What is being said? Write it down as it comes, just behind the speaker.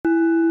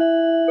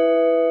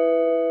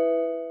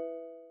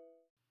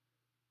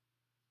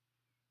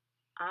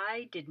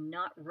did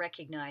not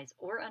recognize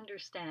or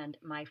understand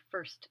my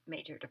first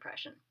major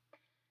depression.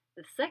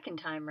 The second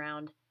time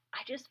round, I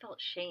just felt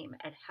shame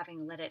at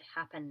having let it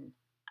happen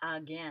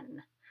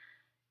again.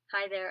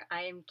 Hi there,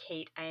 I am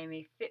Kate. I am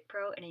a Fit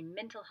Pro and a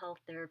mental health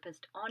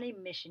therapist on a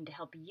mission to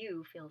help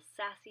you feel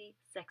sassy,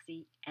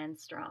 sexy, and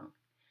strong.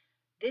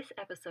 This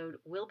episode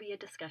will be a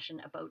discussion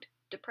about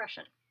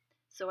depression,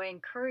 so I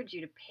encourage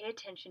you to pay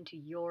attention to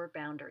your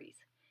boundaries.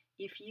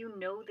 If you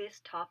know this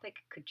topic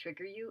could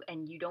trigger you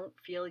and you don't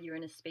feel you're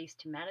in a space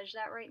to manage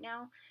that right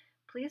now,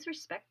 please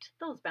respect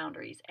those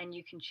boundaries and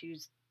you can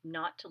choose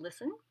not to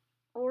listen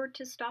or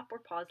to stop or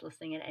pause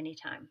listening at any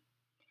time.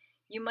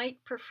 You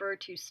might prefer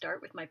to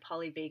start with my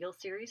polyvagal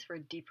series for a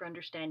deeper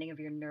understanding of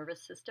your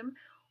nervous system,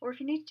 or if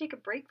you need to take a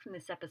break from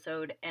this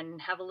episode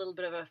and have a little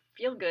bit of a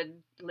feel-good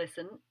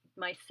listen,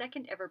 my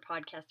second ever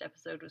podcast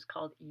episode was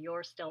called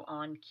You're Still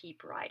On,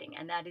 Keep Riding,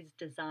 and that is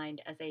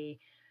designed as a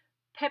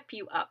pep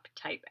you up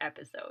type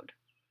episode.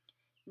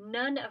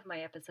 None of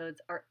my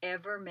episodes are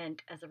ever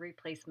meant as a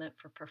replacement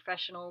for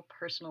professional,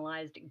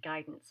 personalized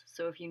guidance.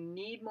 So if you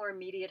need more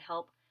immediate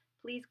help,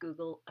 please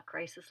Google a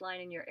crisis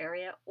line in your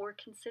area or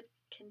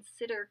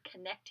consider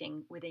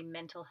connecting with a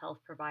mental health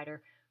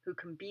provider who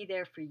can be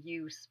there for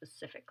you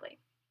specifically.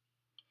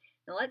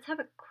 Now let's have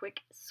a quick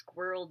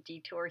squirrel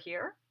detour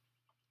here.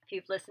 If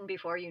you've listened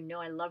before, you know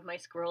I love my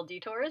squirrel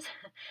detours.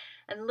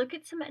 And look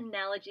at some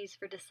analogies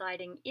for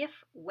deciding if,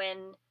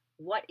 when,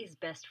 what is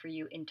best for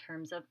you in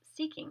terms of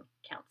seeking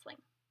counseling.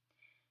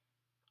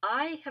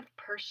 I have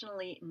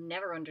personally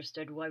never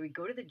understood why we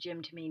go to the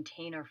gym to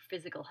maintain our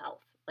physical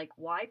health, like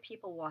why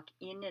people walk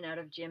in and out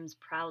of gyms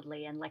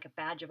proudly and like a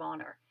badge of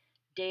honor,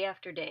 day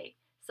after day,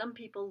 some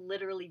people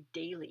literally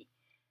daily.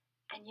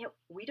 And yet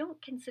we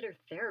don't consider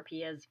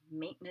therapy as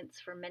maintenance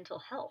for mental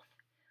health.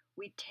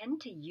 We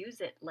tend to use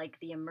it like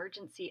the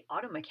emergency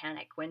auto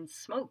mechanic when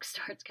smoke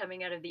starts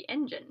coming out of the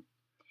engine.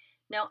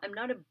 Now, I'm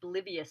not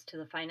oblivious to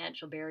the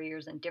financial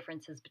barriers and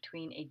differences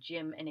between a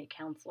gym and a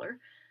counselor,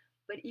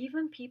 but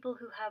even people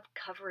who have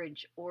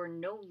coverage or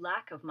no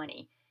lack of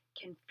money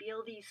can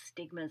feel these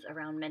stigmas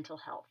around mental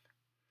health.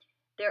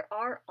 There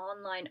are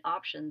online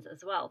options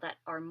as well that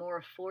are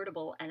more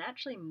affordable and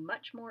actually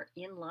much more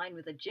in line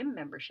with a gym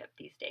membership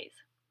these days.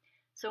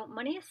 So,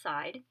 money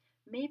aside,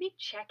 maybe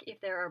check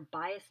if there are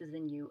biases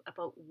in you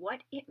about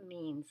what it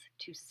means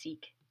to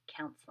seek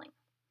counseling.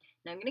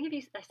 Now, I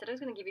said I was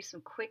going to give you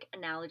some quick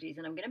analogies,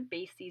 and I'm going to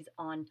base these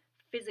on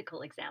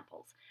physical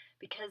examples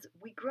because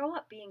we grow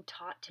up being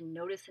taught to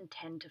notice and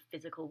tend to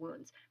physical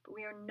wounds, but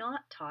we are not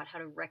taught how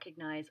to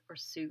recognize or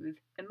soothe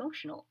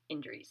emotional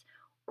injuries,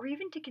 or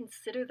even to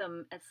consider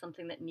them as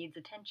something that needs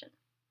attention.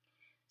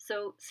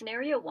 So,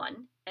 scenario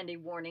one, and a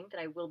warning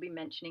that I will be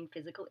mentioning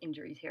physical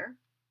injuries here.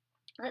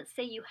 Let's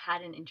say you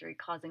had an injury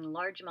causing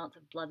large amounts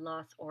of blood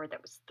loss or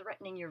that was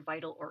threatening your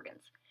vital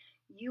organs.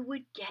 You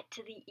would get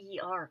to the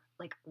ER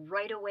like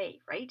right away,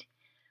 right?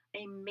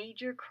 A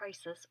major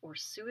crisis or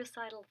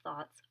suicidal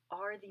thoughts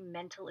are the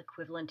mental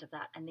equivalent of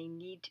that, and they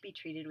need to be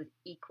treated with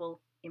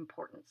equal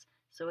importance.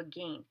 So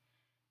again,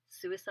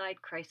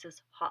 suicide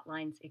crisis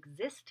hotlines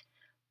exist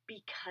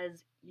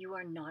because you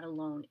are not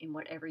alone in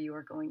whatever you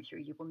are going through.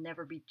 You will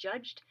never be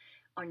judged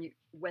on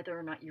whether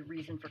or not your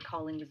reason for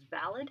calling was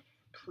valid.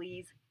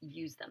 Please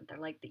use them. They're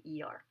like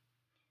the ER.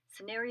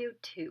 Scenario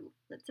 2,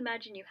 let's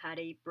imagine you had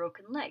a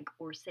broken leg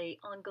or say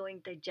ongoing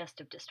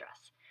digestive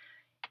distress.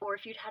 Or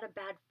if you'd had a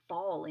bad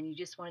fall and you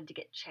just wanted to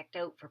get checked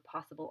out for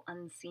possible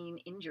unseen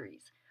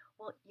injuries.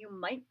 Well, you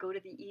might go to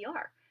the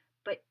ER,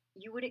 but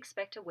you would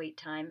expect a wait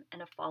time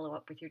and a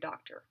follow-up with your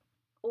doctor.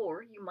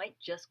 Or you might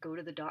just go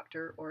to the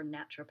doctor or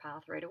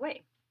naturopath right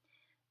away.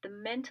 The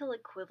mental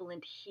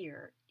equivalent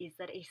here is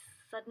that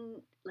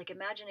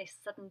imagine a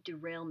sudden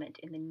derailment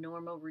in the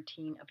normal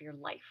routine of your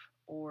life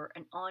or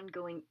an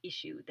ongoing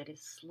issue that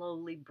is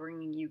slowly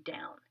bringing you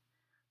down.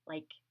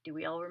 Like, do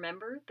we all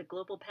remember the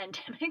global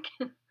pandemic?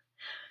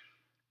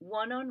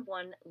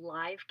 One-on-one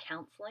live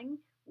counseling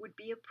would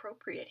be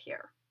appropriate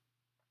here.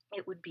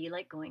 It would be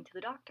like going to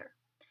the doctor.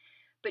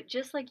 But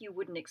just like you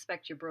wouldn't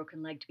expect your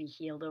broken leg to be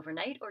healed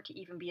overnight or to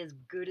even be as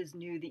good as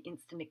new the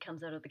instant it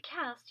comes out of the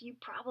cast, you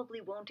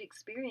probably won't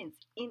experience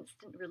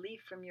instant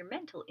relief from your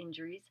mental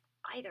injuries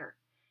either.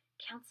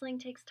 Counseling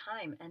takes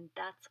time, and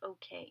that's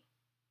okay.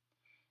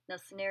 Now,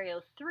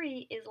 scenario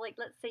 3 is like,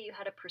 let's say you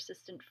had a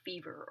persistent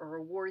fever or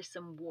a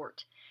worrisome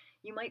wart.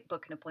 You might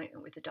book an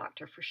appointment with a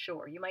doctor for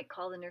sure. You might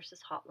call the nurse's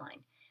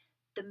hotline.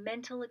 The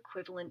mental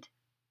equivalent,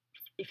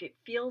 if it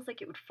feels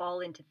like it would fall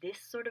into this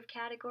sort of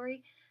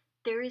category,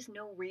 there is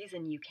no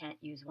reason you can't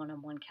use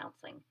one-on-one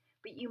counseling,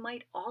 but you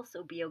might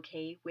also be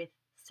okay with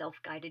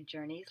self-guided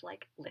journeys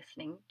like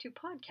listening to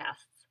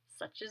podcasts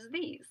such as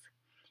these.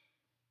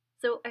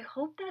 So I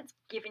hope that's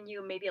given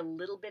you maybe a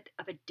little bit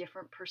of a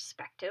different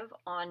perspective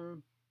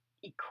on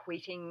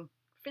equating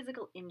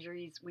physical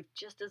injuries with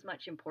just as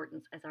much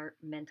importance as our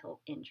mental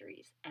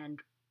injuries and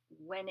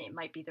when it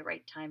might be the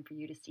right time for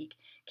you to seek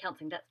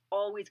counseling. That's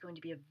always going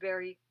to be a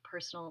very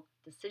personal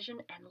decision.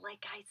 And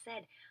like I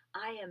said,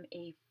 I am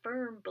a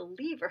firm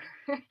believer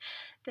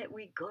that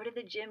we go to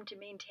the gym to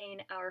maintain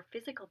our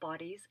physical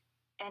bodies,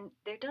 and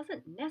there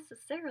doesn't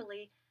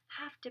necessarily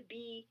have to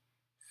be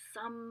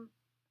some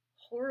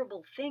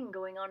horrible thing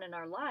going on in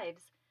our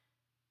lives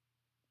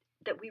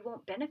that we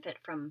won't benefit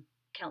from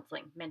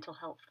counseling, mental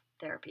health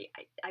therapy.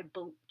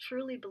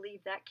 Truly believe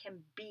that can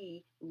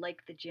be like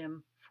the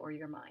gym for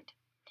your mind.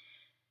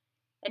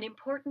 An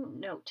important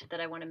note that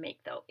I want to make,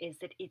 though, is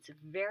that it's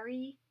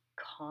very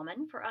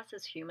common for us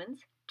as humans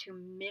to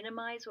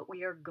minimize what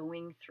we are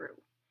going through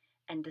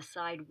and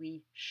decide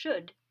we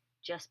should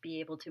just be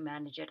able to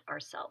manage it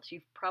ourselves.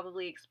 You've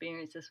probably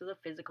experienced this with a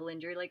physical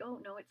injury, like, oh,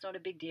 no, it's not a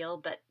big deal,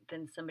 but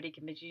then somebody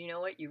convinces you, you know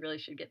what, you really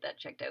should get that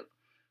checked out.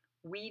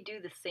 We do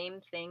the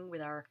same thing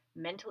with our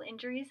mental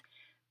injuries,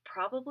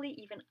 probably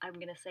even, I'm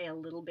going to say, a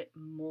little bit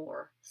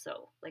more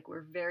so. Like,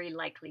 we're very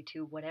likely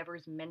to,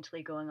 whatever's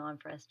mentally going on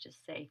for us,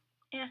 just say,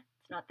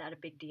 it's not that a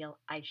big deal.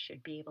 I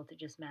should be able to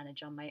just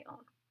manage on my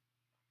own.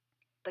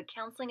 But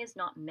counseling is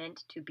not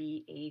meant to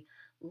be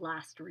a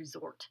last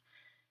resort.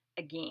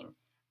 Again,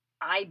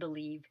 I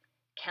believe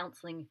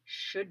counseling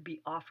should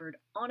be offered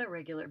on a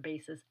regular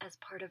basis as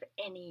part of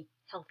any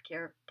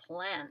healthcare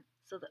plan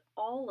so that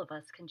all of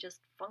us can just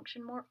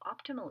function more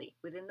optimally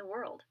within the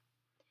world.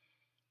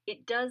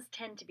 It does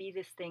tend to be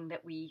this thing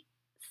that we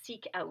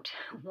seek out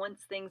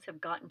once things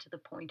have gotten to the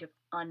point of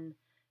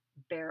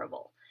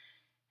unbearable.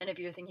 And if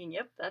you're thinking,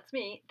 yep, that's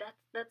me,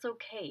 that's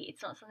okay.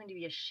 It's not something to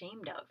be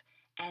ashamed of.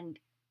 And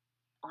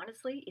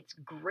honestly, it's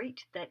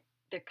great that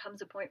there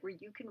comes a point where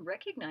you can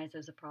recognize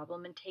there's a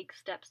problem and take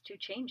steps to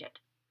change it.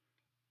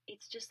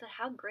 It's just that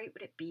how great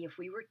would it be if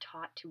we were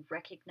taught to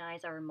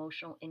recognize our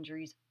emotional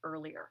injuries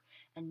earlier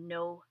and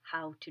know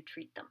how to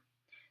treat them?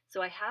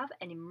 So I have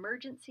an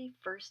emergency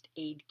first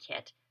aid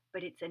kit,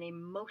 but it's an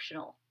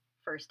emotional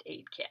first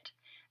aid kit.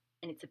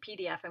 And it's a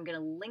PDF. I'm going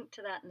to link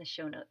to that in the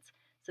show notes.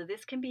 So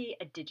this can be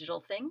a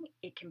digital thing.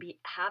 It can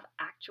have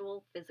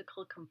actual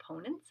physical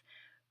components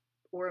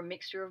or a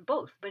mixture of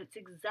both, but it's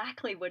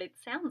exactly what it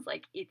sounds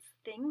like. It's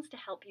things to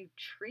help you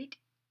treat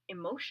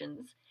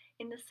emotions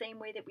in the same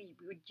way that we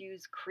would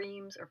use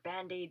creams or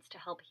band-aids to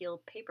help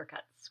heal paper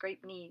cuts,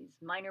 scraped knees,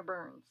 minor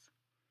burns.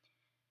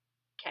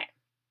 Okay,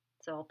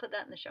 so I'll put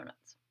that in the show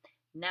notes.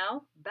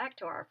 Now, back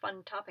to our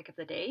fun topic of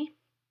the day,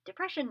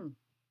 depression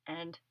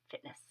and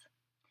fitness.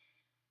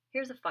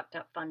 Here's a fucked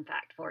up fun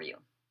fact for you.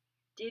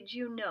 Did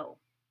you know,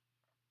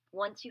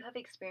 once you have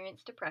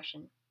experienced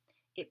depression,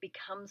 it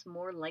becomes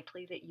more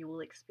likely that you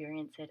will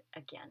experience it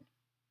again?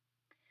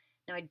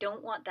 Now, I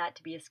don't want that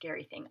to be a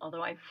scary thing,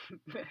 although I'm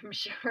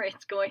sure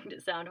it's going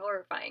to sound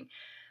horrifying.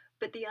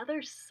 But the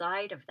other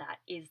side of that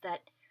is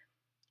that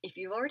if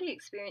you've already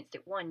experienced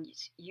it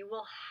once, you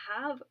will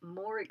have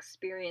more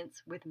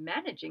experience with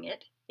managing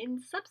it in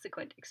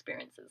subsequent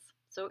experiences.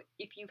 So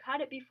if you've had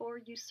it before,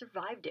 you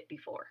survived it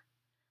before.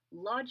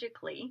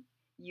 Logically,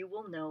 you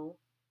will know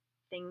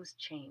things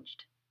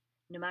changed.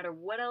 No matter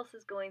what else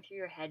is going through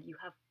your head, you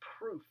have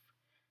proof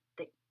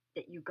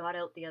that you got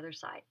out the other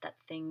side, that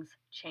things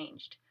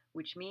changed,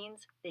 which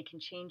means they can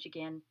change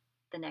again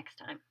the next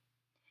time.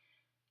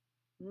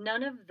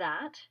 None of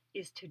that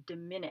is to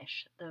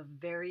diminish the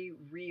very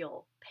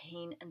real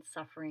pain and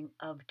suffering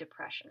of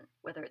depression,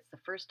 whether it's the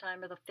first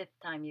time or the fifth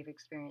time you've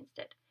experienced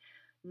it,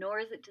 nor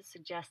is it to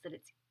suggest that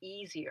it's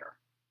easier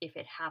if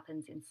it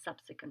happens in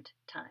subsequent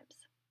times.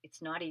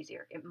 It's not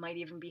easier. It might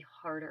even be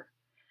harder.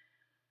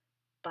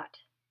 But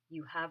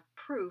you have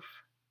proof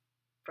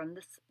from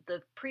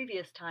the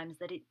previous times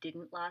that it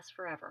didn't last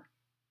forever.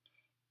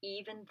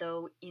 Even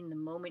though in the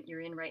moment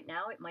you're in right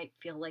now, it might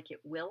feel like it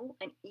will,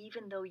 and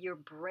even though your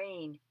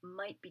brain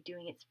might be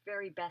doing its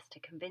very best to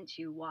convince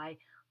you why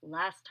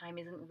last time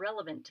isn't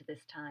relevant to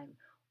this time,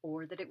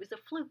 or that it was a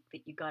fluke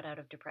that you got out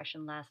of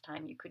depression last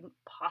time, you couldn't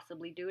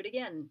possibly do it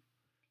again.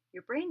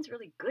 Your brain's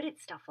really good at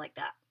stuff like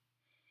that.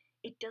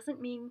 It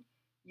doesn't mean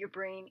your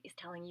brain is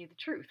telling you the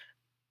truth.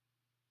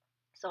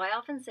 So I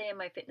often say in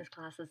my fitness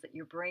classes that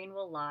your brain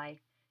will lie,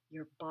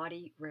 your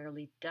body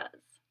rarely does.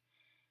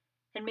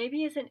 And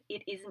maybe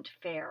it isn't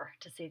fair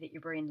to say that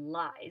your brain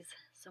lies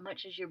so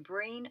much as your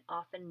brain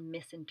often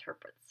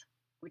misinterprets,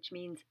 which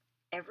means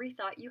every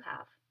thought you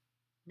have,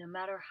 no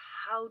matter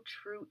how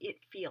true it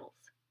feels,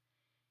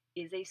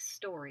 is a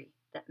story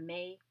that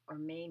may or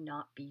may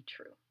not be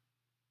true.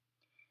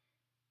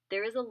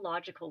 There is a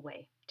logical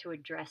way to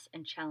address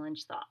and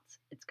challenge thoughts.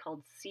 It's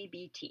called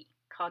CBT,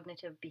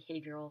 Cognitive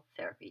Behavioral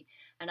Therapy.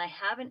 And I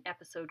have an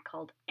episode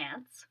called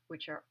ANTS,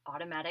 which are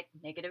automatic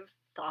negative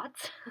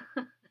thoughts.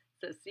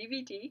 So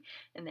CBT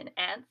and then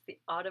ANTS, the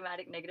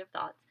automatic negative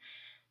thoughts.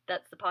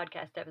 That's the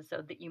podcast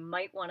episode that you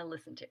might want to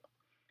listen to.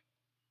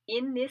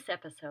 In this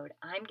episode,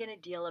 I'm going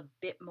to deal a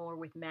bit more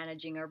with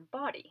managing our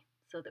body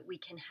so that we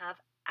can have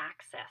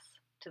access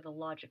to the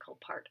logical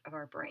part of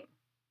our brain.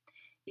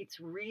 It's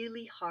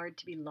really hard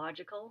to be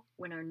logical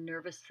when our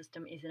nervous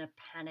system is in a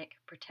panic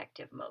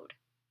protective mode.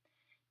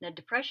 Now,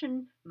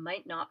 depression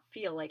might not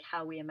feel like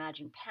how we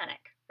imagine panic,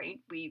 right?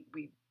 We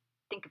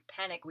think of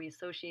panic, we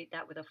associate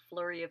that with a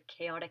flurry of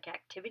chaotic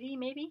activity,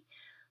 maybe,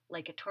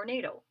 like a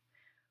tornado.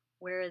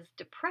 Whereas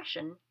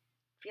depression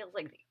feels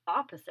like the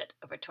opposite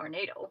of a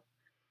tornado.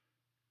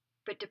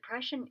 But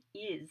depression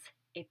is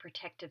a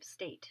protective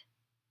state.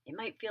 It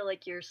might feel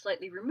like you're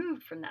slightly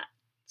removed from that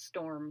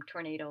storm,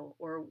 tornado,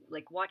 or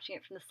like watching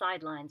it from the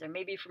sidelines, or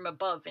maybe from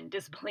above in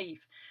disbelief.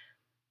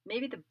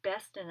 Maybe the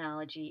best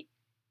analogy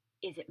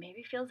is it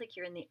maybe feels like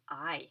you're in the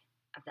eye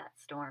of that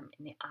storm,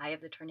 in the eye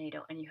of the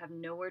tornado, and you have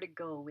nowhere to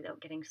go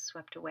without getting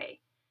swept away.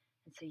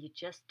 And so you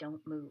just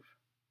don't move.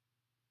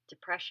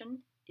 Depression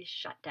is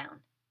shut down.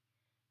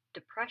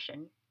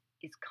 Depression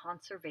is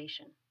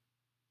conservation.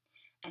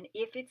 And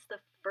if it's the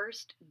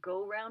first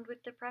go round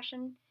with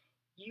depression,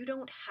 you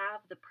don't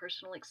have the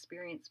personal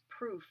experience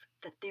proof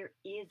that there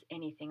is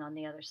anything on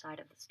the other side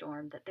of the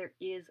storm, that there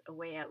is a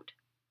way out.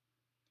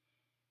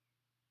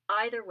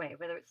 Either way,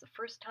 whether it's the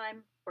first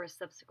time or a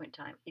subsequent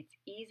time, it's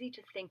easy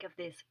to think of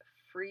this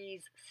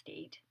freeze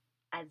state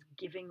as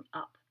giving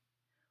up,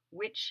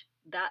 which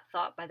that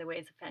thought, by the way,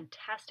 is a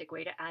fantastic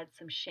way to add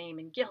some shame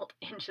and guilt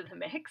into the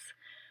mix.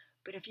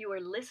 But if you are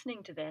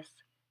listening to this,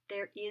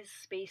 there is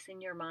space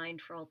in your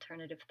mind for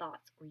alternative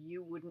thoughts, or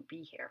you wouldn't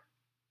be here.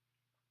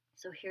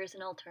 So here's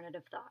an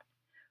alternative thought.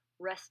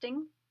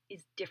 Resting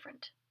is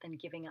different than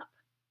giving up.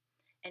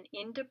 And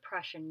in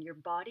depression, your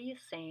body is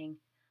saying,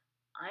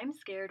 I'm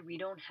scared we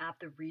don't have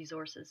the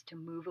resources to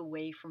move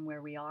away from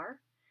where we are,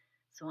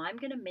 so I'm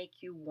going to make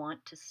you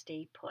want to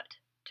stay put,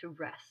 to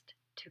rest,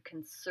 to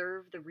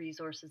conserve the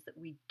resources that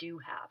we do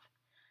have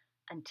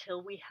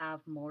until we have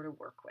more to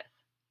work with.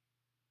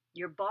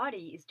 Your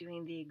body is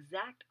doing the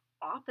exact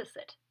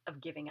opposite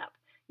of giving up.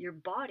 Your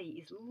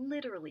body is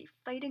literally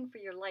fighting for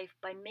your life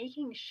by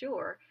making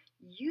sure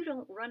you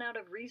don't run out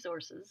of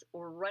resources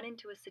or run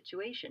into a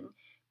situation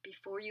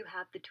before you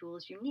have the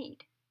tools you need.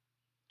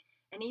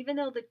 And even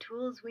though the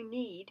tools we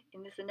need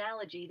in this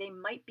analogy, they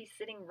might be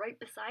sitting right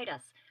beside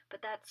us,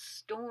 but that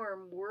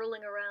storm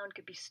whirling around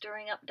could be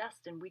stirring up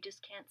dust and we just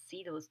can't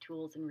see those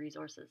tools and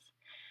resources.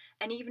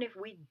 And even if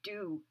we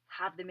do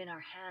have them in our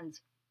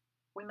hands,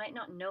 we might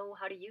not know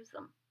how to use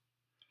them.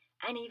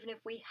 And even if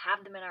we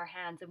have them in our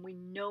hands and we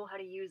know how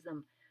to use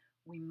them,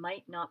 we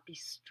might not be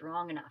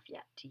strong enough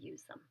yet to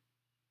use them.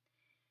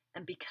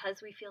 And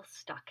because we feel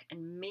stuck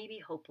and maybe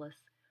hopeless,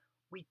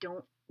 we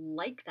don't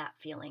like that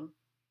feeling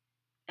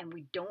and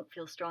we don't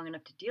feel strong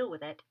enough to deal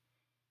with it,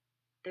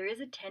 there is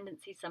a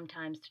tendency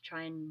sometimes to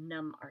try and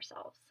numb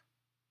ourselves.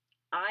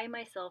 I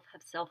myself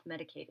have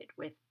self-medicated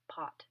with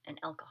pot and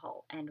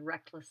alcohol and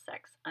reckless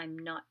sex. I'm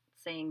not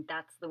saying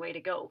that's the way to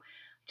go.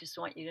 I just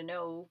want you to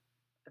know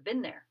I've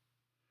been there.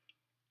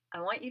 I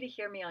want you to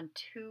hear me on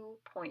 2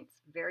 points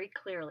very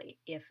clearly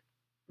if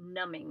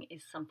numbing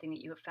is something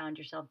that you have found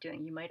yourself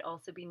doing. You might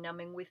also be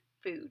numbing with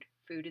food.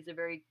 Food is a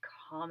very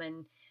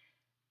common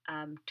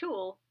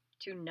tool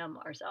to numb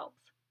ourselves.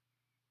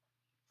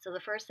 So the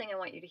first thing I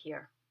want you to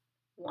hear,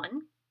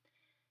 1,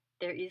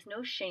 there is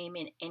no shame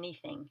in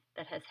anything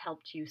that has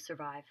helped you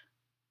survive.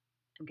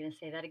 I'm going to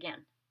say that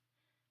again.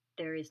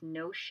 There is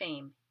no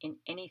shame in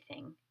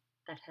anything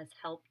that has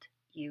helped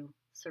you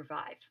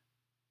survive.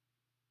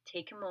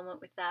 Take a moment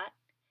with that.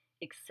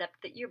 Accept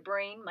that your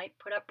brain might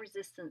put up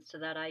resistance to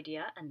that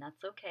idea, and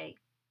that's okay.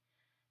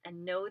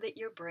 And know that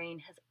your brain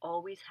has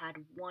always had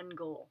one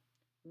goal,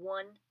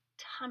 one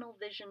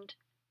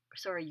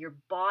your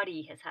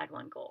body has had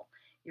one goal.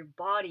 Your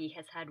body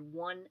has had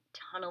one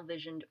tunnel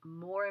visioned,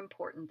 more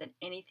important than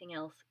anything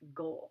else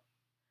goal.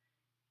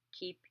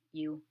 Keep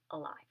you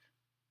alive.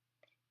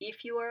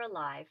 If you are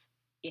alive,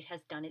 it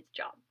has done its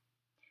job.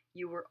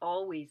 You were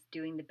always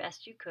doing the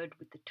best you could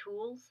with the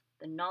tools,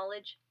 the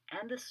knowledge,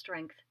 and the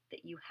strength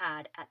that you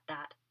had at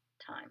that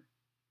time.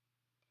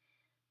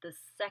 The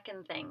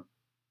second thing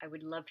I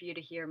would love for you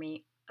to hear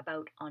me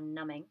about on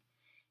numbing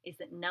is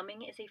that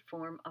numbing is a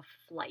form of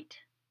flight,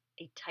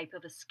 a type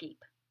of escape.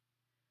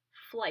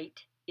 Flight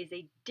is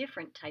a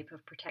different type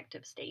of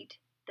protective state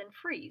than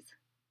freeze,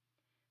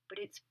 but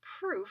it's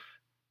proof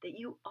that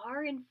you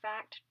are in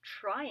fact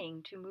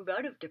trying to move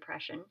out of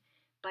depression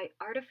by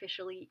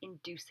artificially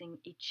inducing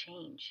a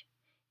change.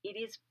 It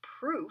is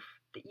proof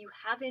that you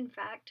have in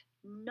fact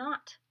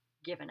not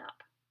given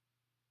up.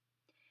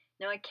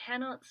 Now, I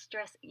cannot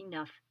stress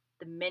enough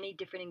the many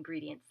different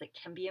ingredients that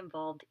can be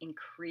involved in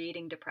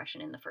creating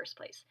depression in the first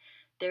place.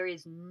 There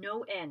is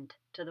no end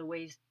to the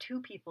ways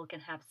two people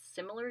can have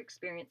similar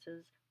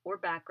experiences or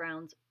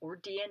backgrounds or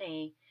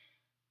DNA,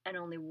 and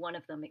only one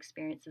of them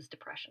experiences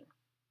depression.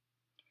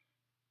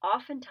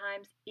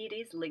 Oftentimes, it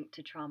is linked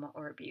to trauma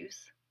or abuse,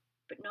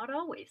 but not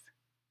always.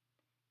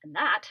 And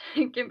that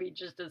can be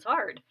just as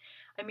hard.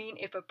 I mean,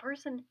 if a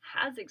person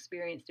has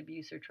experienced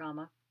abuse or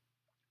trauma,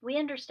 we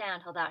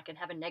understand how that can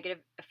have a negative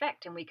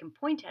effect, and we can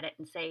point at it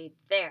and say,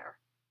 there,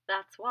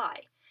 that's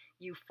why.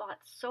 You fought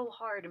so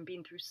hard and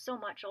been through so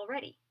much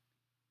already.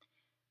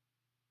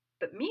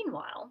 But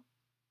meanwhile,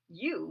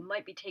 you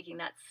might be taking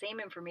that same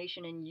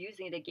information and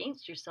using it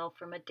against yourself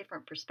from a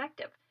different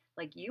perspective.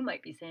 Like you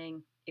might be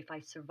saying, if I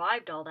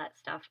survived all that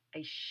stuff,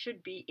 I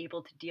should be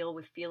able to deal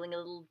with feeling a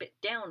little bit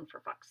down,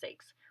 for fuck's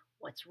sakes.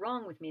 What's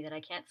wrong with me that I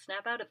can't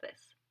snap out of this?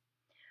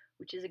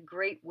 Which is a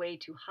great way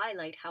to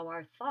highlight how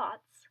our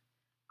thoughts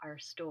are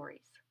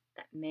stories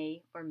that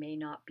may or may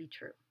not be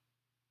true.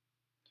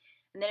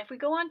 And then if we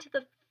go on to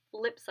the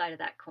flip side of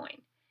that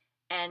coin,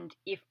 and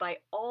if by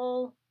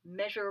all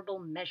measurable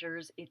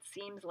measures it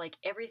seems like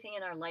everything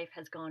in our life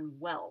has gone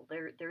well,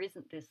 there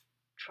isn't this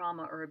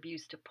trauma or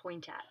abuse to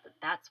point at, that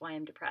that's why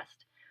I'm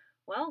depressed,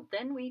 well,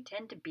 then we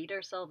tend to beat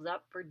ourselves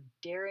up for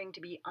daring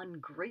to be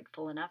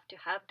ungrateful enough to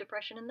have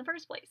depression in the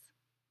first place.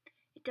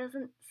 It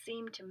doesn't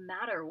seem to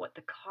matter what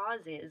the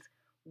cause is,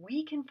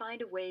 we can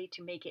find a way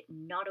to make it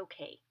not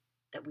okay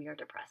that we are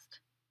depressed.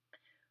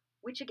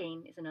 Which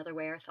again is another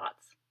way our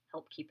thoughts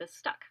help keep us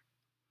stuck.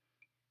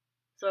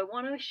 So I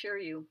want to assure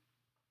you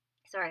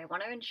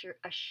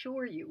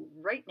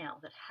right now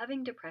that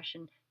having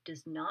depression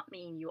does not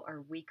mean you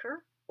are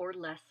weaker or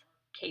less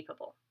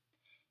capable.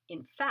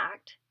 In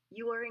fact,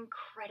 you are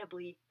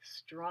incredibly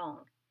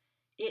strong.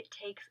 It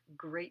takes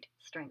great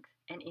strength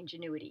and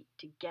ingenuity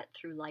to get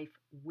through life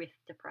with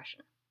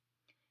depression.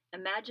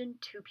 Imagine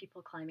two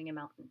people climbing a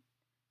mountain,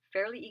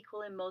 fairly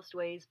equal in most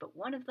ways, but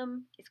one of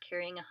them is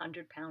carrying a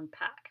 100-pound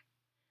pack.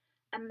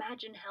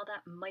 Imagine how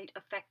that might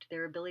affect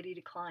their ability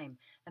to climb.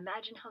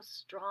 Imagine how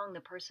strong the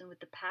person with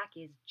the pack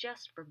is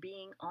just for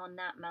being on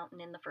that mountain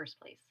in the first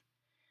place.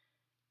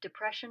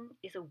 Depression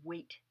is a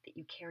weight that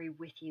you carry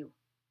with you,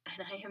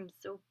 and I am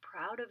so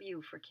proud of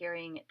you for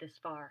carrying it this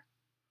far.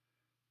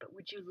 But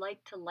would you like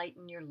to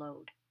lighten your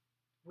load?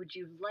 Would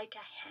you like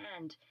a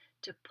hand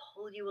to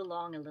pull you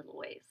along a little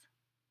ways?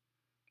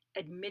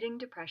 Admitting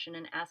depression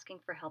and asking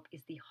for help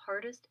is the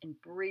hardest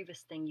and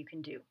bravest thing you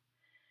can do.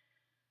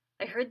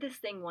 I heard this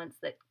thing once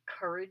that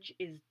courage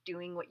is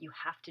doing what you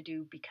have to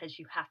do because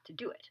you have to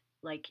do it,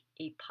 like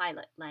a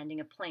pilot landing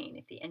a plane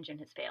if the engine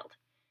has failed.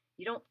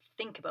 You don't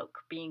think about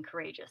being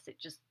courageous,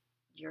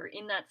 you're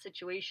in that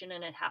situation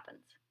and it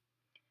happens.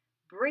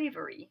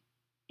 Bravery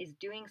is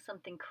doing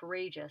something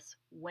courageous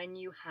when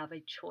you have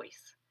a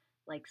choice,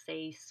 like,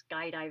 say,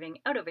 skydiving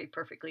out of a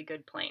perfectly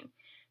good plane.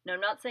 Now, I'm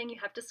not saying you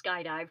have to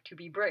skydive to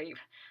be brave.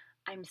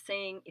 I'm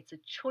saying it's a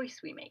choice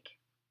we make.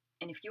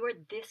 And if you are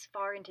this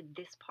far into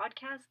this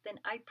podcast, then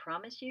I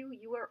promise you,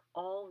 you are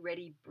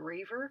already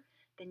braver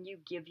than you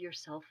give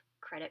yourself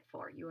credit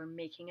for. You are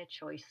making a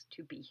choice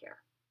to be here.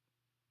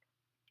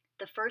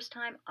 The first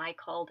time I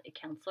called a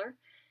counselor,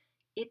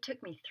 it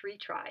took me 3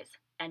 tries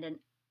and an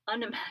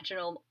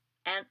unimaginable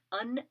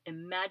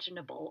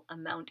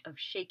amount of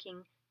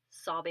shaking,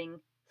 sobbing,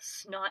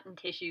 snot and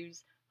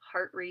tissues,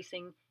 heart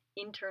racing,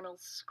 internal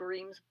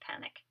screams of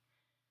panic.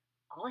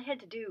 All I had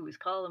to do was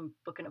call and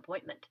book an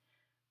appointment.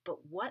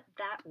 But what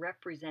that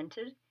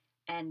represented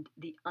and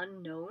the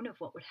unknown of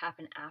what would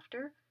happen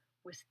after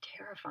was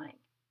terrifying.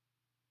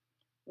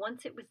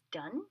 Once it was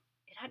done,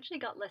 it actually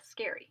got less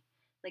scary.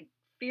 Like,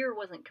 fear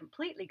wasn't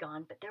completely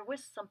gone, but there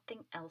was something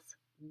else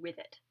with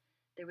it.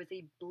 There was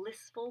a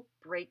blissful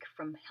break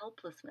from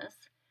helplessness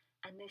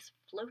and this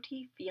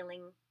floaty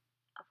feeling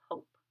of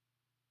hope.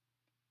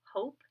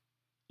 Hope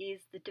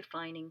is the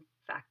defining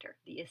factor,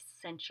 the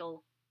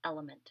essential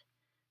element.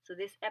 So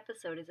this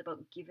episode is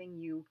about giving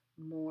you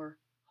more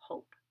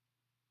hope,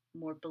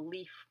 more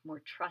belief,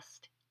 more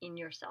trust in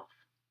yourself.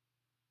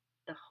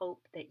 The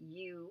hope that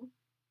you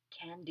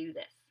can do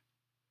this.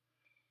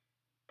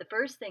 The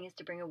first thing is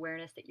to bring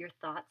awareness that your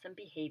thoughts and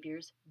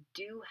behaviors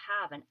do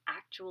have an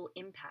actual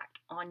impact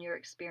on your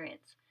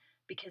experience,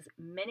 because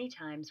many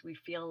times we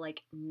feel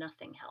like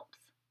nothing helps.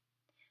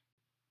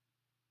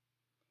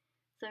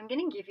 So I'm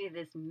going to give you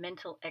this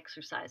mental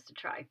exercise to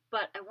try,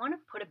 but I want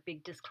to put a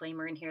big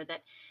disclaimer in here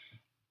that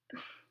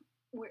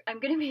I'm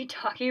going to be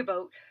talking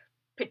about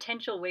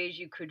potential ways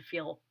you could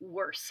feel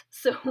worse.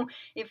 So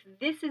if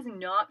this is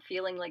not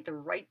feeling like the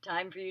right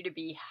time for you to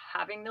be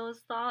having those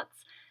thoughts,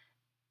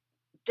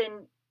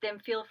 then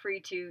feel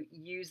free to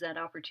use that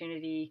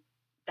opportunity,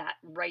 that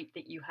right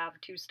that you have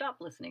to stop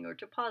listening or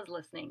to pause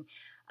listening,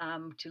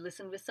 to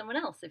listen with someone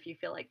else if you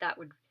feel like that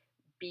would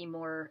be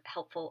more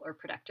helpful or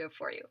productive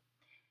for you.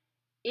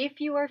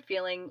 If you are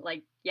feeling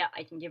like, yeah,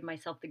 I can give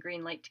myself the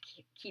green light to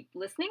keep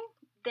listening,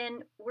 then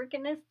we're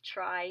going to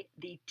try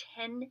the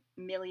 $10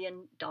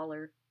 million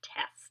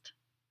test.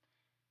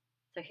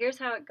 So here's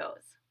how it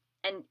goes.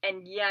 And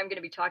yeah, I'm going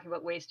to be talking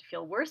about ways to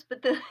feel worse,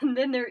 but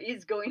then there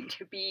is going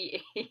to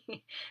be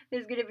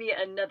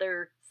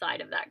another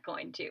side of that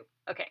coin too.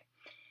 Okay.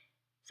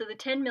 So the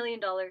 $10 million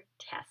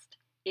test.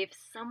 If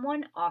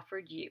someone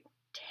offered you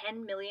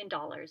 $10 million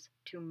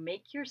to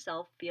make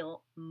yourself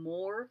feel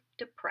more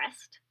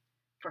depressed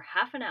for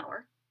half an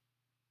hour,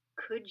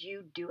 could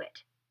you do it?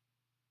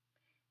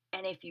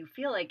 And if you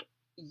feel like,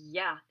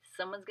 yeah,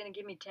 someone's going to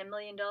give me $10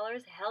 million,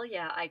 hell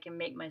yeah, I can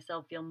make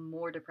myself feel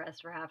more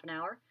depressed for half an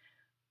hour,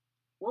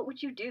 what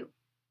would you do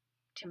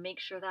to make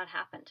sure that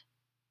happened?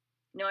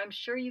 Now, I'm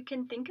sure you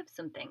can think of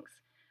some things.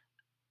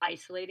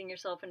 Isolating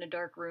yourself in a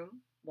dark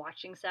room,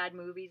 watching sad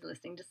movies,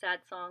 listening to sad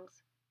songs,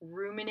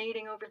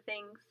 ruminating over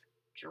things,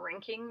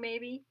 drinking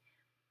maybe.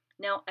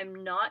 Now,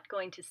 I'm not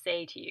going to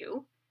say to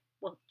you,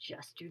 Well,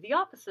 just do the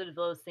opposite of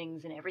those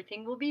things and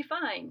everything will be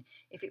fine.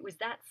 If it was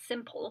that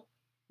simple,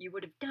 you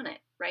would have done it,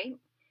 right?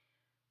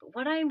 But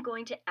what I am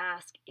going to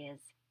ask is,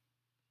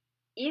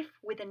 if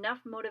with enough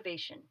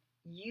motivation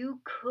you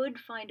could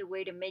find a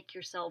way to make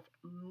yourself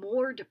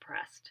more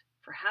depressed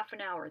for half an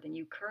hour than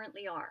you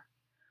currently are,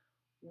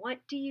 what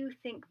do you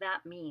think that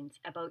means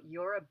about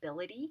your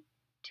ability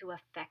to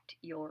affect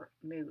your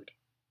mood?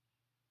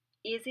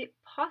 Is it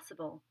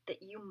possible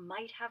that you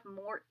might have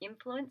more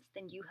influence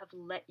than you have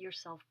let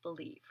yourself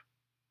believe?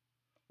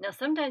 Now,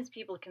 sometimes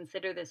people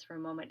consider this for a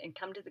moment and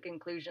come to the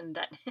conclusion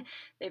that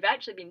they've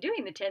actually been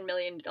doing the $10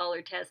 million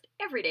test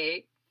every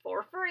day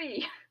for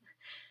free.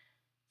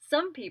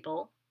 Some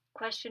people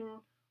question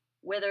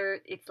whether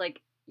it's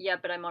like, yeah,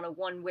 but I'm on a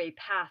one-way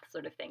path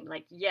sort of thing.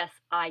 Like, yes,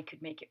 I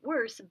could make it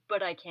worse,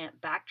 but I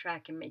can't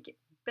backtrack and make it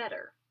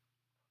better.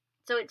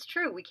 So it's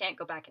true, we can't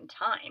go back in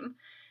time,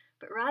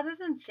 but rather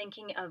than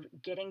thinking of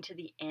getting to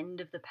the end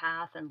of the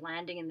path and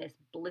landing in this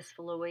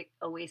blissful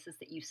oasis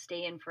that you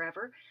stay in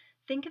forever,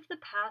 think of the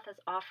path as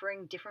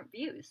offering different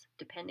views,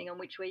 depending on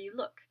which way you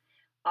look,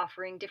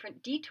 offering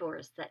different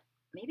detours that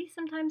maybe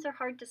sometimes are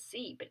hard to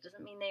see, but it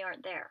doesn't mean they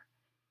aren't there.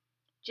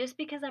 Just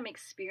because I'm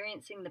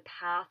experiencing the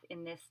path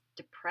in this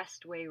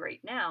depressed way right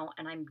now,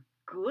 and I'm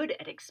good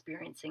at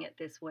experiencing it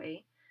this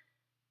way,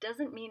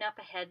 doesn't mean up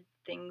ahead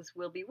things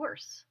will be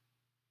worse.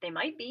 They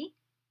might be,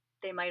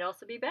 they might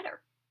also be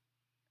better,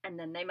 and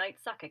then they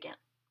might suck again.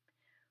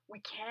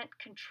 We can't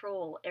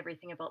control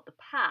everything about the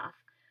path,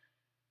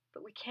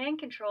 but we can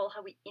control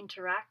how we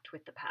interact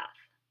with the path.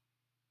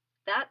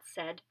 That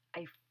said,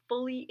 I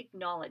fully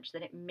acknowledge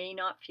that it may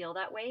not feel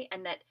that way,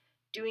 and that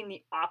doing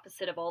the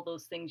opposite of all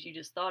those things you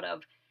just thought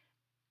of,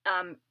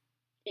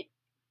 it,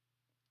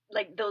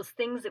 like those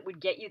things that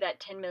would get you that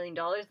 $10 million,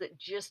 that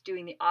just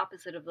doing the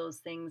opposite of those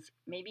things,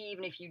 maybe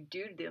even if you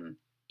do them,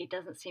 it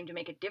doesn't seem to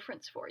make a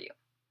difference for you,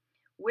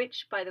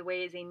 which, by the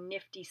way, is a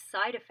nifty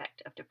side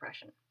effect of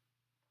depression.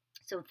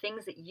 So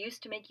things that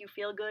used to make you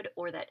feel good,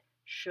 or that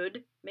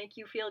should make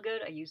you feel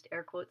good, I used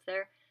air quotes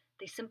there,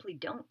 they simply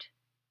don't.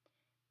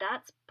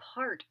 That's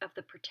part of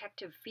the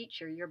protective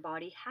feature your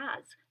body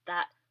has,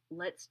 that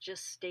let's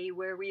just stay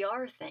where we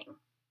are thing.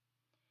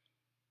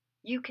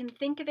 You can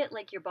think of it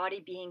like your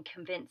body being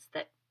convinced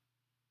that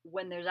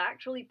when there's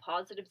actually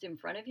positives in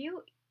front of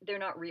you, they're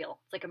not real.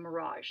 It's like a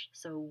mirage,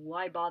 so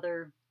why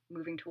bother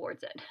moving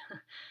towards it?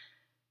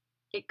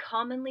 It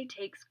commonly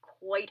takes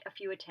quite a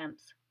few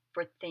attempts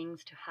for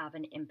things to have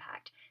an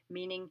impact,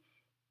 meaning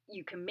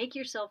you can make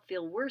yourself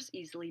feel worse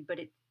easily, but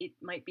it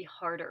might be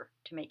harder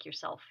to make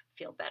yourself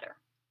feel better.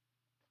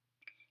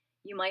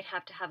 You might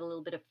have to have a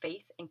little bit of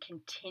faith and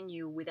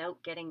continue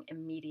without getting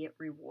immediate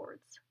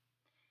rewards.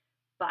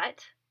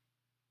 But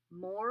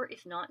more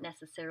is not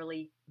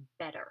necessarily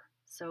better.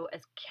 So,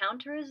 as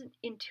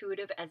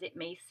counterintuitive as it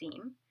may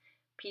seem,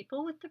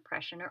 people with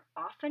depression are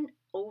often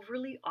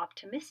overly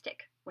optimistic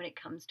when it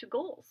comes to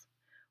goals.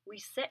 We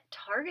set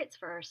targets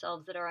for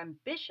ourselves that are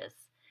ambitious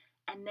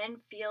and then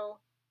feel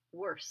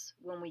worse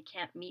when we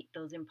can't meet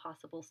those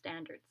impossible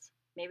standards.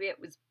 Maybe it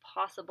was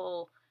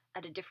possible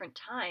at a different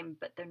time,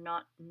 but they're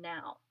not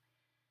now.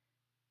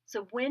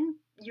 So when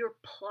you're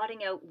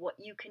plotting out what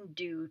you can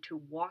do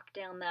to walk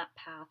down that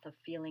path of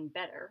feeling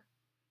better,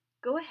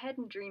 go ahead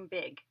and dream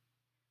big.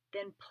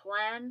 Then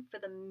plan for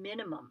the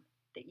minimum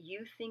that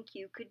you think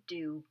you could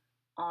do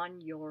on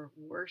your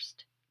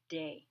worst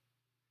day.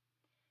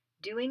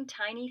 Doing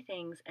tiny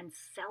things and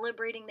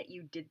celebrating that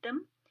you did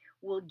them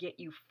will get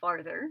you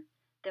farther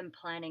than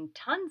planning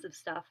tons of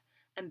stuff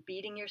and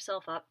beating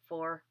yourself up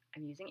for,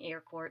 I'm using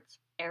air quotes,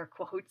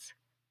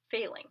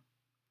 failing.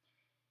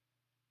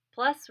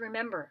 Plus,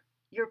 remember,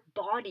 your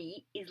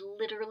body is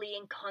literally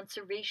in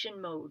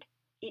conservation mode.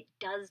 It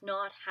does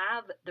not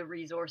have the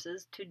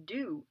resources to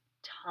do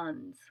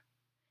tons.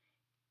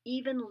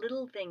 Even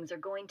little things are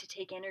going to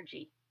take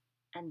energy,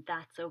 and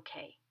that's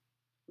okay.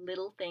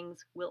 Little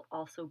things will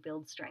also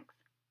build strength.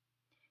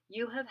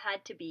 You have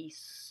had to be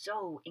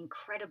so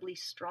incredibly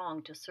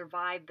strong to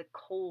survive the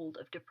cold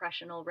of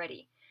depression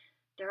already.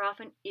 There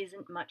often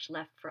isn't much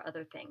left for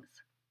other things.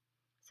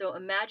 So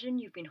imagine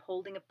you've been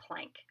holding a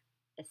plank,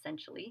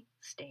 essentially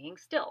staying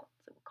still.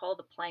 So we'll call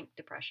the plank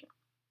depression.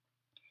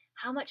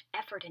 How much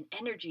effort and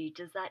energy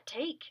does that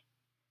take?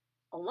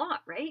 A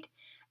lot, right?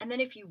 And then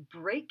if you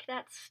break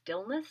that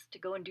stillness to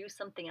go and do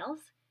something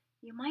else,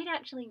 you might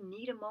actually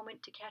need a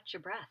moment to catch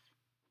your breath.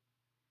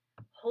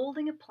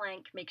 Holding a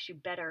plank makes you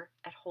better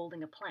at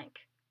holding a plank.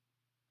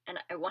 And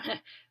I want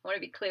to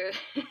be clear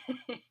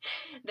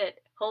that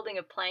holding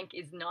a plank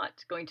is not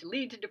going to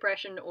lead to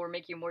depression or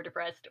make you more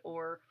depressed,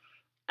 or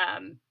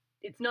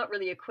it's not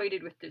really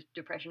equated with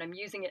depression. I'm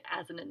using it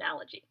as an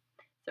analogy.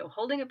 So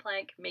holding a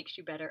plank makes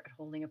you better at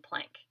holding a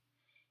plank.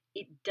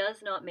 It does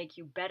not make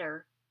you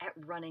better at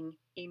running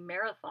a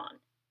marathon.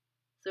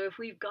 So if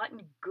we've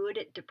gotten good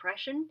at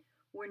depression,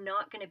 we're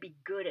not going to be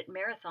good at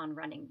marathon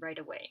running right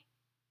away.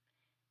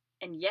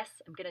 And yes,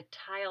 I'm going to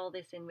tie all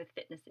this in with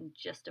fitness in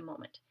just a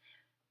moment.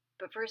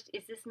 But first,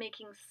 is this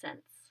making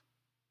sense?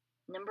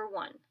 Number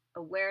one,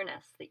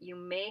 awareness that you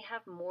may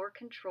have more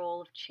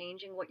control of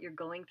changing what you're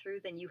going through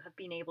than you have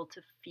been able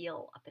to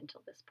feel up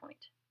until this point.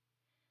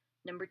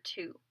 Number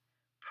 2,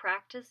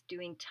 practice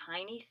doing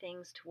tiny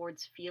things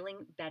towards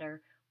feeling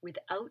better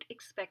without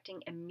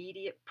expecting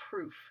immediate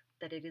proof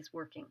that it is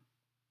working.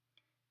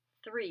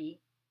 3,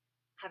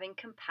 having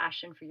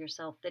compassion for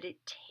yourself that it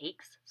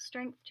takes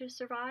strength to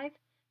survive,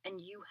 and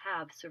you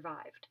have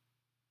survived.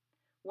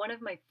 One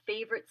of my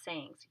favorite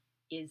sayings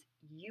is,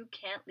 you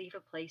can't leave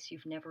a place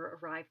you've never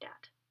arrived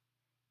at.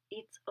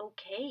 It's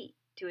okay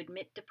to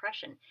admit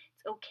depression.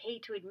 It's okay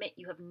to admit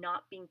you have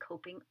not been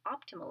coping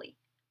optimally.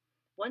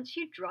 Once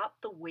you drop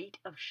the weight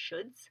of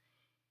shoulds,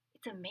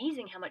 it's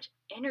amazing how much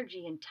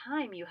energy and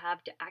time you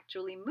have to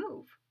actually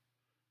move.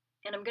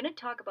 And I'm going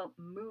to talk about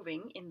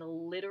moving in the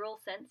literal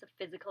sense of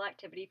physical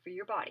activity for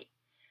your body,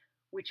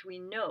 which we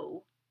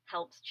know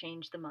helps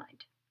change the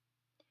mind.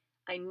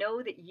 I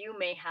know that you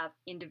may have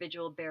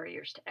individual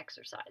barriers to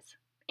exercise,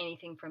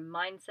 anything from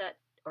mindset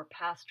or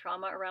past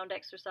trauma around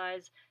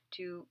exercise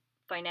to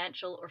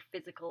financial or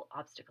physical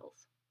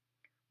obstacles.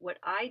 What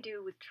I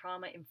do with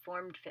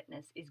trauma-informed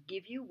fitness is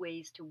give you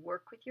ways to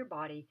work with your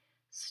body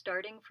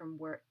starting from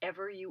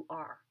wherever you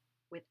are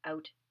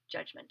without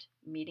judgment,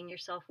 meeting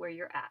yourself where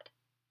you're at.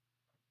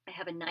 I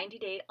have a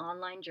 90-day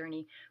online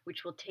journey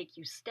which will take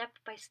you step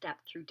by step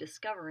through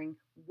discovering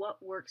what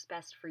works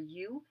best for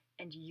you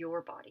and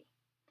your body.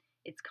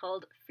 It's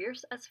called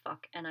Fierce as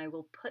Fuck, and I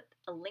will put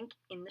a link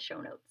in the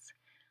show notes.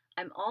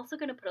 I'm also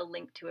going to put a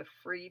link to a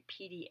free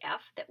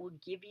PDF that will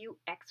give you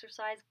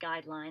exercise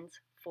guidelines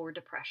for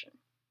depression.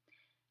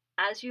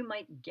 As you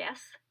might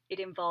guess, it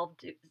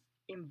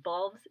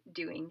involves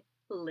doing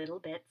little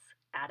bits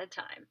at a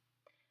time.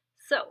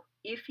 So,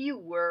 if you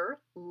were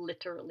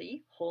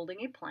literally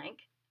holding a plank,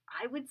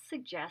 I would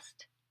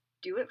suggest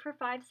do it for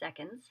 5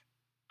 seconds,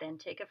 then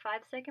take a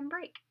 5-second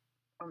break,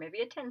 or maybe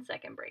a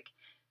 10-second break.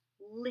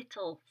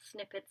 Little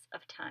snippets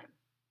of time.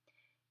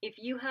 If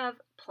you have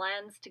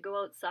plans to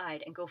go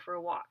outside and go for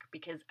a walk,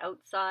 because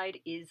outside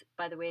is,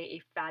 by the way,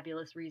 a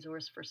fabulous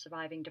resource for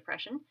surviving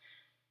depression,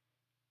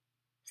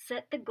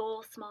 set the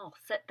goal small.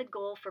 Set the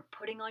goal for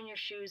putting on your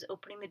shoes,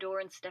 opening the door,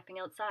 and stepping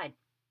outside.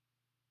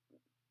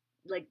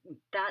 Like,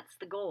 that's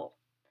the goal.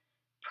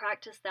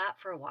 Practice that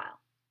for a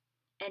while.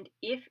 And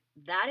if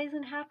that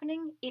isn't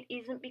happening, it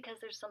isn't because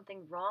there's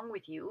something wrong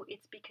with you.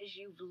 It's because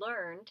you've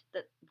learned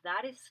that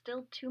that is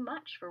still too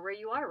much for where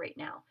you are right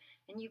now.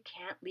 And you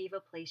can't leave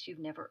a place you've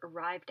never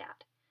arrived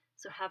at.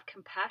 So have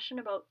compassion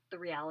about the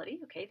reality.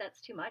 Okay,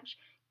 that's too much.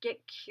 Get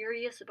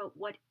curious about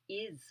what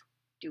is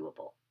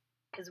doable.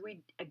 Because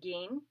we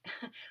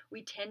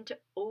tend to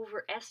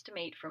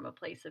overestimate from a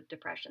place of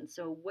depression.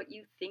 So what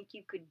you think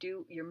you could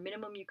do, your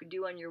minimum you could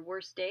do on your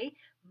worst day,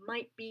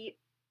 might be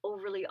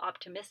overly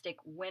optimistic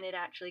when it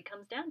actually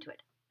comes down to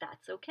it.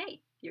 That's okay.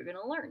 You're going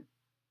to learn.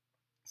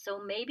 So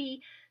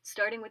maybe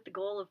starting with the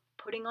goal of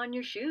putting on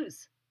your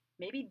shoes,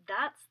 maybe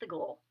that's the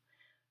goal.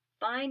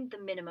 Find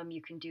the minimum you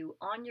can do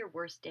on your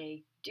worst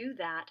day, do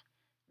that,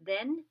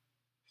 then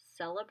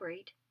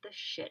celebrate the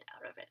shit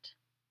out of it.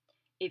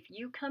 If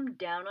you come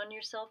down on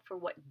yourself for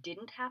what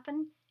didn't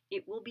happen,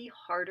 it will be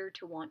harder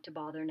to want to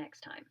bother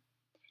next time.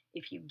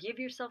 If you give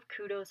yourself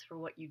kudos for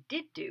what you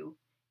did do,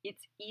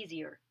 it's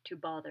easier to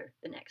bother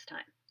the next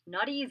time.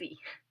 Not easy,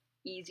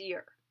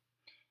 easier.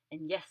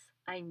 And yes,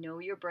 I know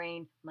your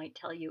brain might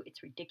tell you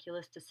it's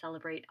ridiculous to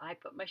celebrate, I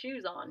put my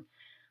shoes on.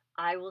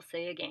 I will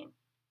say again,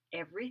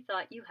 every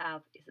thought you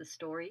have is a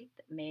story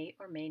that may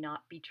or may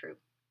not be true.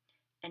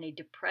 And a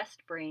depressed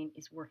brain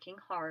is working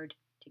hard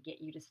to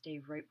get you to stay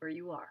right where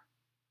you are.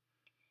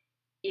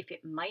 If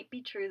it might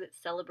be true that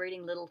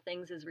celebrating little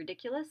things is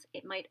ridiculous,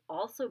 it might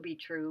also be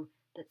true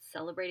that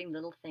celebrating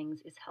little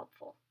things is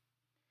helpful.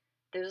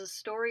 There's a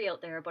story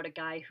out there about a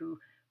guy who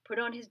put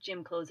on his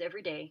gym clothes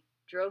every day,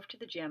 drove to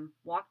the gym,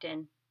 walked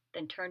in,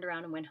 then turned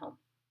around and went home.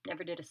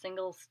 Never did a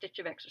single stitch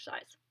of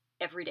exercise,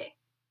 every day,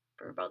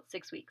 for about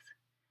 6 weeks.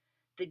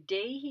 The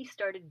day he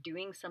started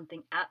doing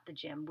something at the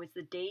gym was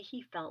the day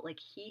he felt like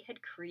he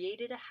had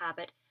created a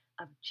habit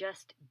of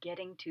just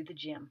getting to the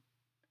gym.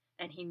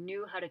 And he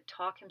knew how to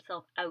talk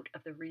himself out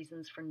of the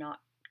reasons for not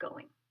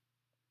going.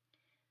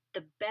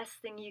 The best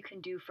thing you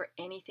can do for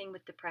anything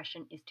with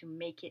depression is to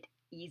make it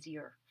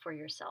easier for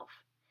yourself.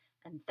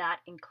 And that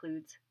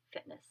includes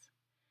fitness.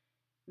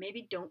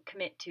 Maybe don't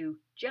commit to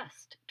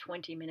just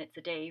 20 minutes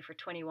a day for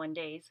 21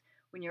 days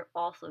when you're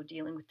also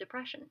dealing with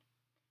depression.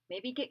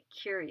 Maybe get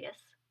curious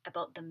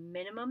about the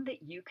minimum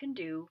that you can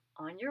do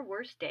on your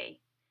worst day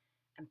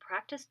and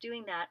practice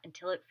doing that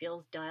until it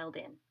feels dialed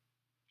in.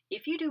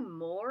 If you do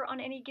more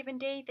on any given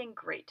day, then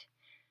great.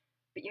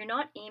 But you're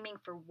not aiming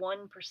for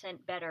 1%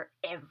 better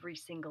every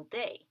single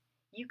day.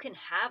 You can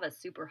have a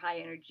super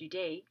high energy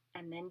day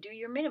and then do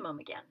your minimum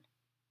again.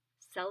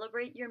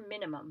 Celebrate your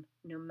minimum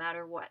no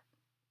matter what.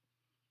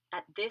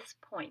 At this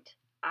point,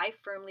 I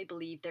firmly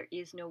believe there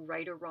is no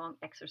right or wrong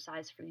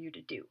exercise for you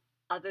to do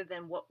other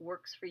than what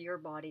works for your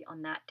body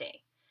on that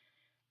day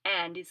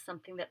and is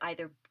something that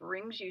either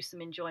brings you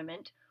some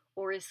enjoyment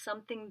or is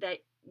something that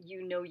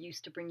you know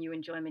used to bring you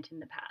enjoyment in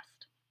the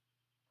past.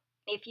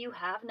 If you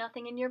have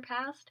nothing in your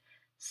past,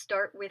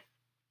 start with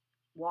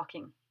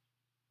walking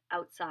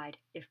outside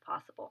if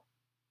possible.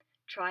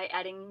 Try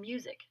adding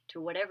music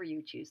to whatever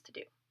you choose to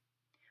do.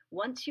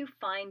 Once you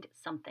find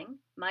something,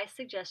 my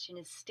suggestion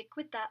is stick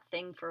with that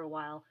thing for a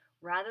while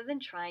rather than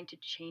trying to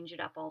change it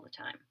up all the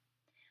time.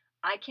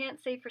 I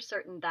can't say for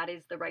certain that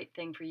is the right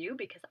thing for you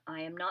because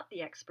I am not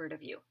the expert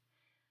of you.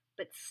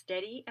 But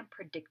steady and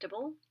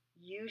predictable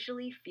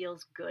usually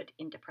feels good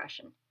in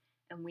depression,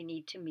 and we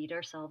need to meet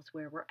ourselves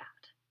where we're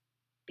at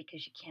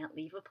because you can't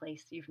leave a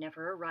place you've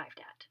never arrived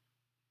at.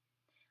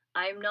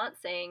 I'm not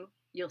saying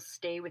you'll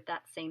stay with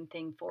that same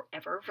thing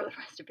forever for the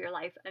rest of your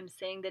life. I'm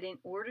saying that in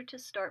order to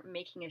start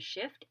making a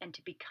shift and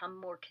to become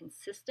more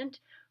consistent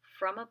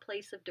from a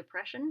place of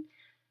depression,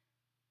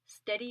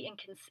 steady and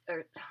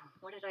or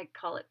what did I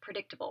call it?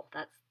 Predictable.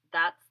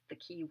 That's the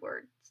key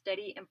word.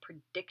 Steady and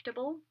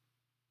predictable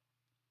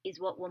is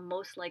what will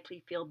most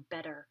likely feel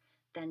better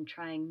than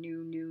trying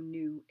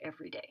new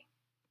every day.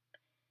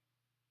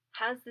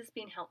 Has this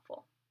been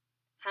helpful?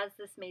 Has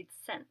this made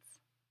sense?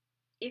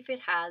 If it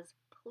has,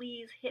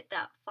 please hit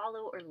that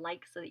follow or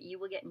like so that you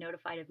will get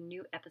notified of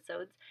new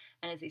episodes.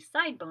 And as a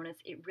side bonus,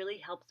 it really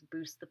helps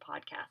boost the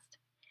podcast.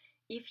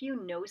 If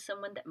you know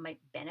someone that might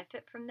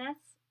benefit from this,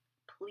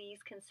 please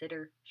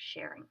consider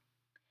sharing.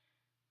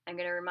 I'm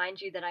going to remind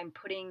you that I'm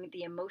putting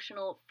the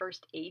emotional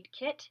first aid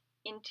kit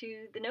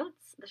into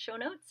the show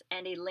notes,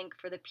 and a link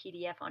for the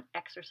PDF on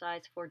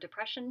exercise for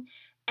depression,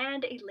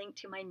 and a link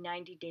to my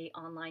 90-day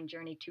online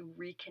journey to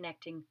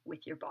reconnecting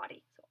with your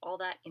body. So all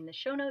that in the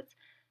show notes.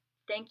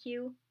 Thank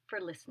you for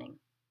listening.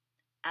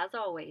 As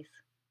always,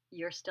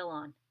 you're still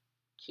on.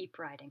 Keep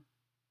riding.